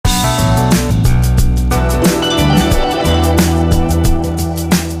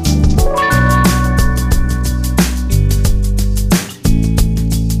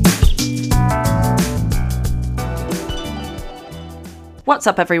What's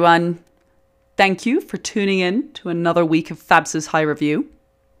up, everyone? Thank you for tuning in to another week of Fabs' High Review.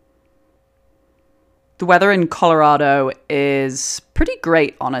 The weather in Colorado is pretty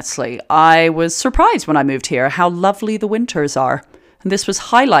great, honestly. I was surprised when I moved here how lovely the winters are. And this was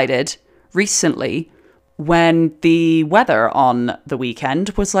highlighted recently when the weather on the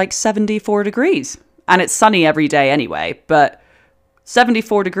weekend was like 74 degrees. And it's sunny every day anyway, but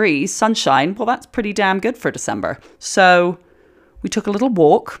 74 degrees, sunshine, well, that's pretty damn good for December. So we took a little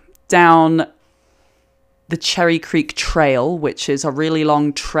walk down the Cherry Creek Trail, which is a really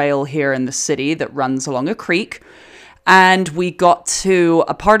long trail here in the city that runs along a creek. And we got to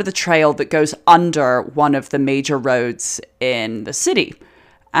a part of the trail that goes under one of the major roads in the city.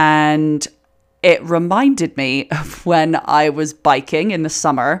 And it reminded me of when I was biking in the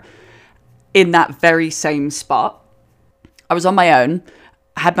summer in that very same spot. I was on my own,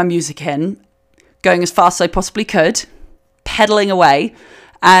 I had my music in, going as fast as I possibly could, pedaling away,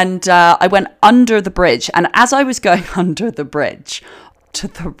 and I went under the bridge. And as I was going under the bridge, to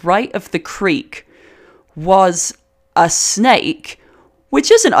the right of the creek was a snake,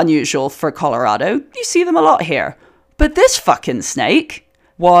 which isn't unusual for Colorado. You see them a lot here. But this fucking snake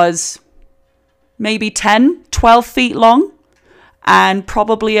was maybe 10, 12 feet long and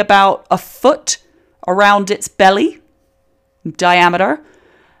probably about a foot around its belly diameter.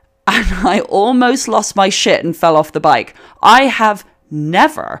 And I almost lost my shit and fell off the bike. I have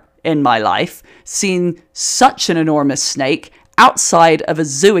never in my life seen such an enormous snake outside of a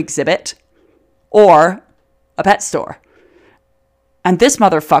zoo exhibit or a pet store. And this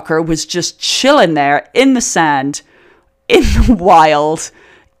motherfucker was just chilling there in the sand, in the wild,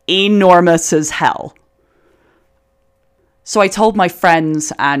 enormous as hell. So I told my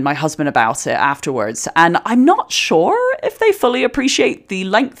friends and my husband about it afterwards, and I'm not sure if they fully appreciate the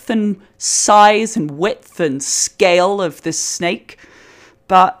length and size and width and scale of this snake,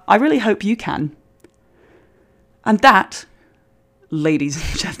 but I really hope you can. And that, ladies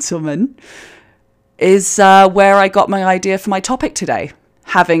and gentlemen, is where I got my idea for my topic today.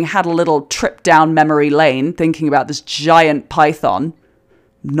 Having had a little trip down memory lane thinking about this giant python,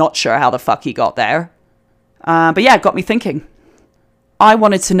 not sure how the fuck he got there. But yeah, it got me thinking. I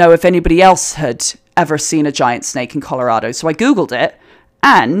wanted to know if anybody else had ever seen a giant snake in Colorado. So I Googled it.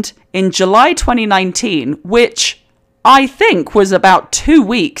 And in July 2019, which I think was about 2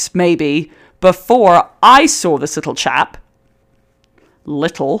 weeks maybe before I saw this little chap,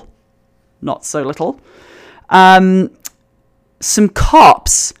 little, not so little, some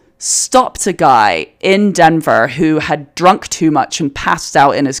cops stopped a guy in Denver who had drunk too much and passed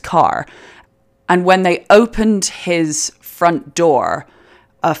out in his car. And when they opened his front door,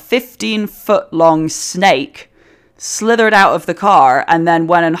 a 15-foot-long snake slithered out of the car and then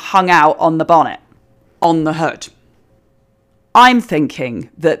went and hung out on the bonnet, on the hood. I'm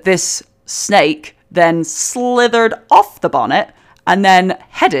thinking that this snake then slithered off the bonnet and then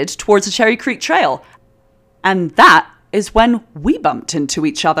headed towards the Cherry Creek Trail. And that is when we bumped into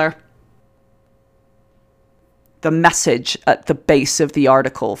each other. The message at the base of the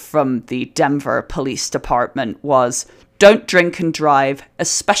article from the Denver Police Department was, don't drink and drive,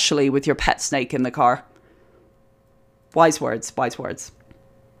 especially with your pet snake in the car. Wise words, wise words.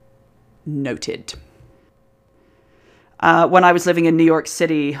 Noted. When I was living in New York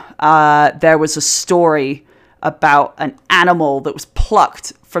City, there was a story about an animal that was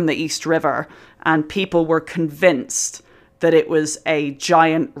plucked from the East River, and people were convinced that it was a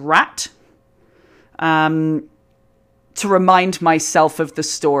giant rat. To remind myself of the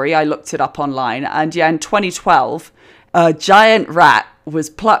story, I looked it up online. And yeah, in 2012, a giant rat was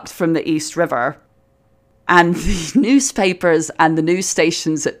plucked from the East River. And the newspapers and the news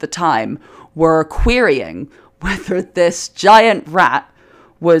stations at the time were querying whether this giant rat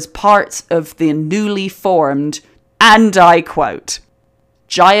was part of the newly formed, and I quote,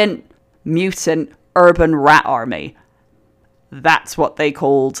 giant mutant urban rat army. That's what they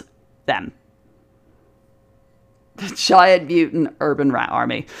called them. The giant mutant urban rat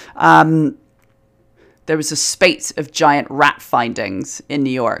army. There was a spate of giant rat findings in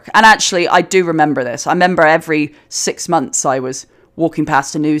New York. And actually, I do remember this. I remember every 6 months I was walking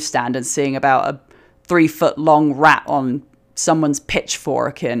past a newsstand and seeing about a 3-foot-long rat on someone's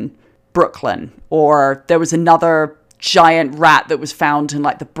pitchfork in Brooklyn. Or there was another giant rat that was found in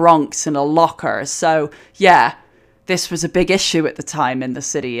like the Bronx in a locker. So yeah, this was a big issue at the time in the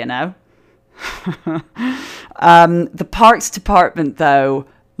city, you know. The Parks Department, though,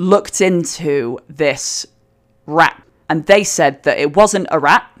 looked into this rat, and they said that it wasn't a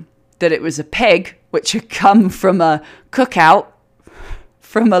rat, that it was a pig which had come from a cookout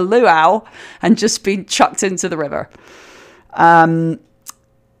from a luau and just been chucked into the river.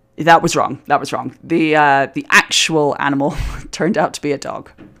 That was wrong. That was wrong. The actual animal turned out to be a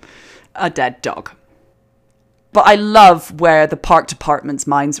dog. A dead dog. But I love where the park department's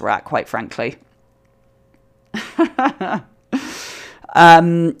minds were at, quite frankly.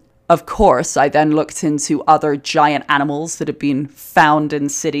 Of course, I then looked into other giant animals that had been found in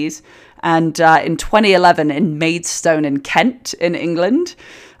cities. And in 2011, in Maidstone in Kent, in England,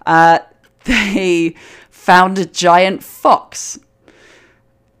 they found a giant fox.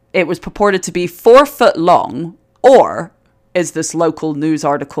 It was purported to be 4 foot long, or, as this local news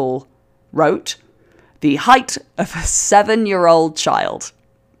article wrote, the height of a 7-year-old child.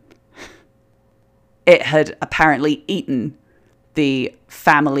 It had apparently eaten the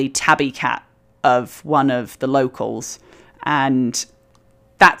family tabby cat of one of the locals, and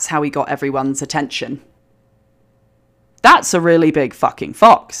that's how he got everyone's attention. That's a really big fucking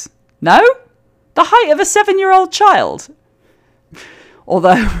fox. No? The height of a 7-year-old child.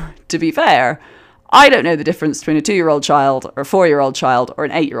 Although, to be fair, I don't know the difference between a 2-year-old child or a 4-year-old child or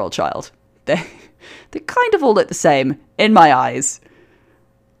an 8-year-old child. They kind of all look the same in my eyes.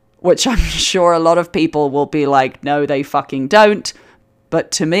 Which I'm sure a lot of people will be like, no, they fucking don't.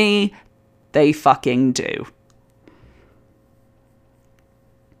 But to me, they fucking do.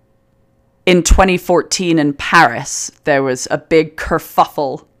 In 2014 in Paris, there was a big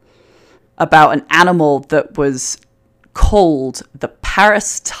kerfuffle about an animal that was called the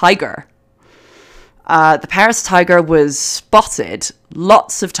Paris tiger. The Paris tiger was spotted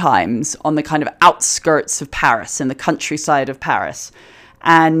lots of times on the kind of outskirts of Paris, in the countryside of Paris.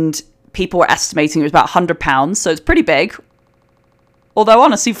 And people were estimating it was about 100 pounds, so it's pretty big. Although,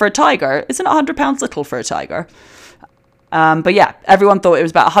 honestly, for a tiger, isn't 100 pounds little for a tiger? But yeah, everyone thought it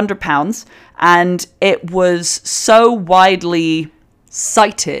was about 100 pounds. And it was so widely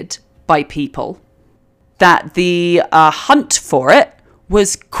cited by people that the hunt for it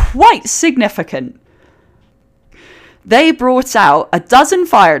was quite significant. They brought out a dozen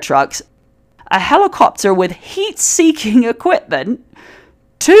fire trucks, a helicopter with heat-seeking equipment,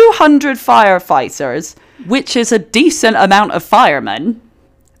 200 firefighters, which is a decent amount of firemen.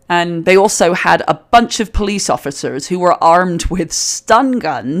 And they also had a bunch of police officers who were armed with stun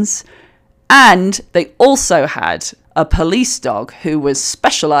guns. And they also had a police dog who was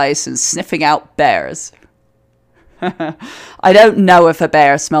specialized in sniffing out bears. I don't know if a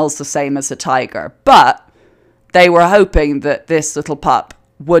bear smells the same as a tiger, but they were hoping that this little pup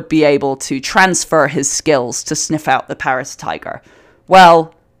would be able to transfer his skills to sniff out the Paris tiger.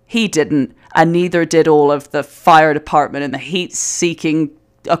 Well, he didn't, and neither did all of the fire department and the heat-seeking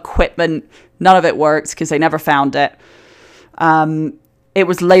equipment. None of it worked because they never found it. It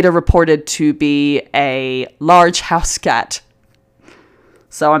was later reported to be a large house cat.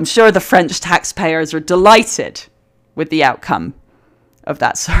 So I'm sure the French taxpayers are delighted with the outcome of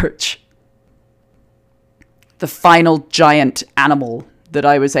that search. The final giant animal that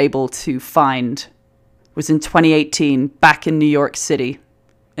I was able to find was in 2018, back in New York City,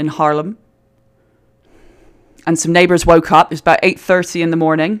 in Harlem. And some neighbors woke up. It was about 8:30 in the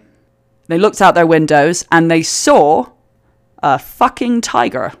morning. They looked out their windows and they saw a fucking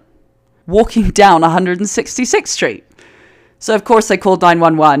tiger walking down 166th Street. So, of course, they called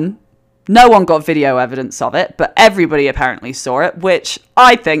 911. No one got video evidence of it, but everybody apparently saw it, which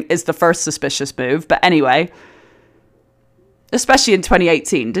I think is the first suspicious move. But anyway, especially in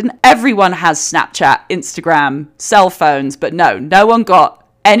 2018, didn't everyone has Snapchat, Instagram, cell phones? But no one got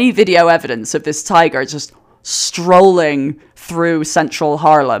any video evidence of this tiger just strolling through central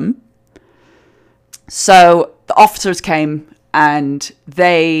Harlem. So the officers came and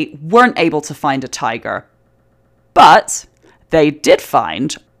they weren't able to find a tiger, but they did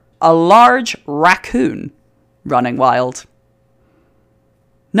find a large raccoon running wild.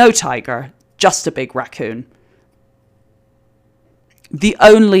 No tiger, just a big raccoon. The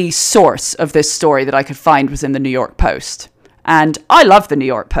only source of this story that I could find was in the New York Post. And I love the New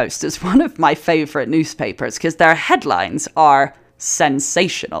York Post. It's one of my favorite newspapers because their headlines are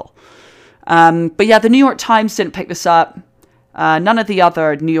sensational. But yeah, the New York Times didn't pick this up. None of the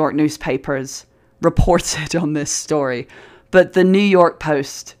other New York newspapers reported on this story. But the New York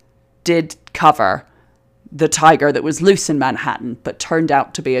Post did cover the tiger that was loose in Manhattan, but turned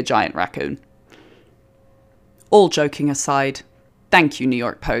out to be a giant raccoon. All joking aside, thank you, New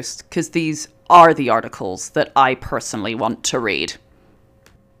York Post, because these are the articles that I personally want to read.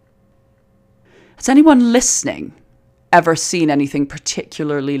 Has anyone listening ever seen anything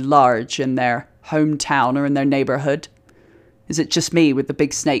particularly large in their hometown or in their neighborhood? Is it just me with the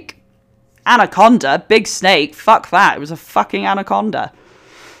big snake? Anaconda? Big snake? Fuck that. It was a fucking anaconda.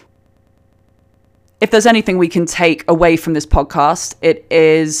 if there's anything we can take away from this podcast, it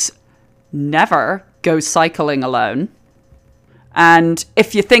is never go cycling alone. And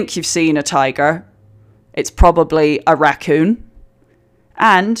if you think you've seen a tiger, it's probably a raccoon.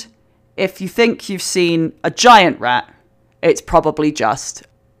 And if you think you've seen a giant rat, it's probably just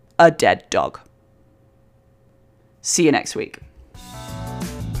a dead dog. See you next week.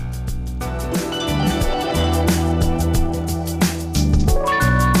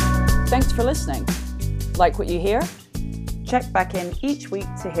 Thanks for listening. Like what you hear? Check back in each week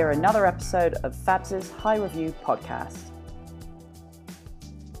to hear another episode of Fabs' High Review podcast.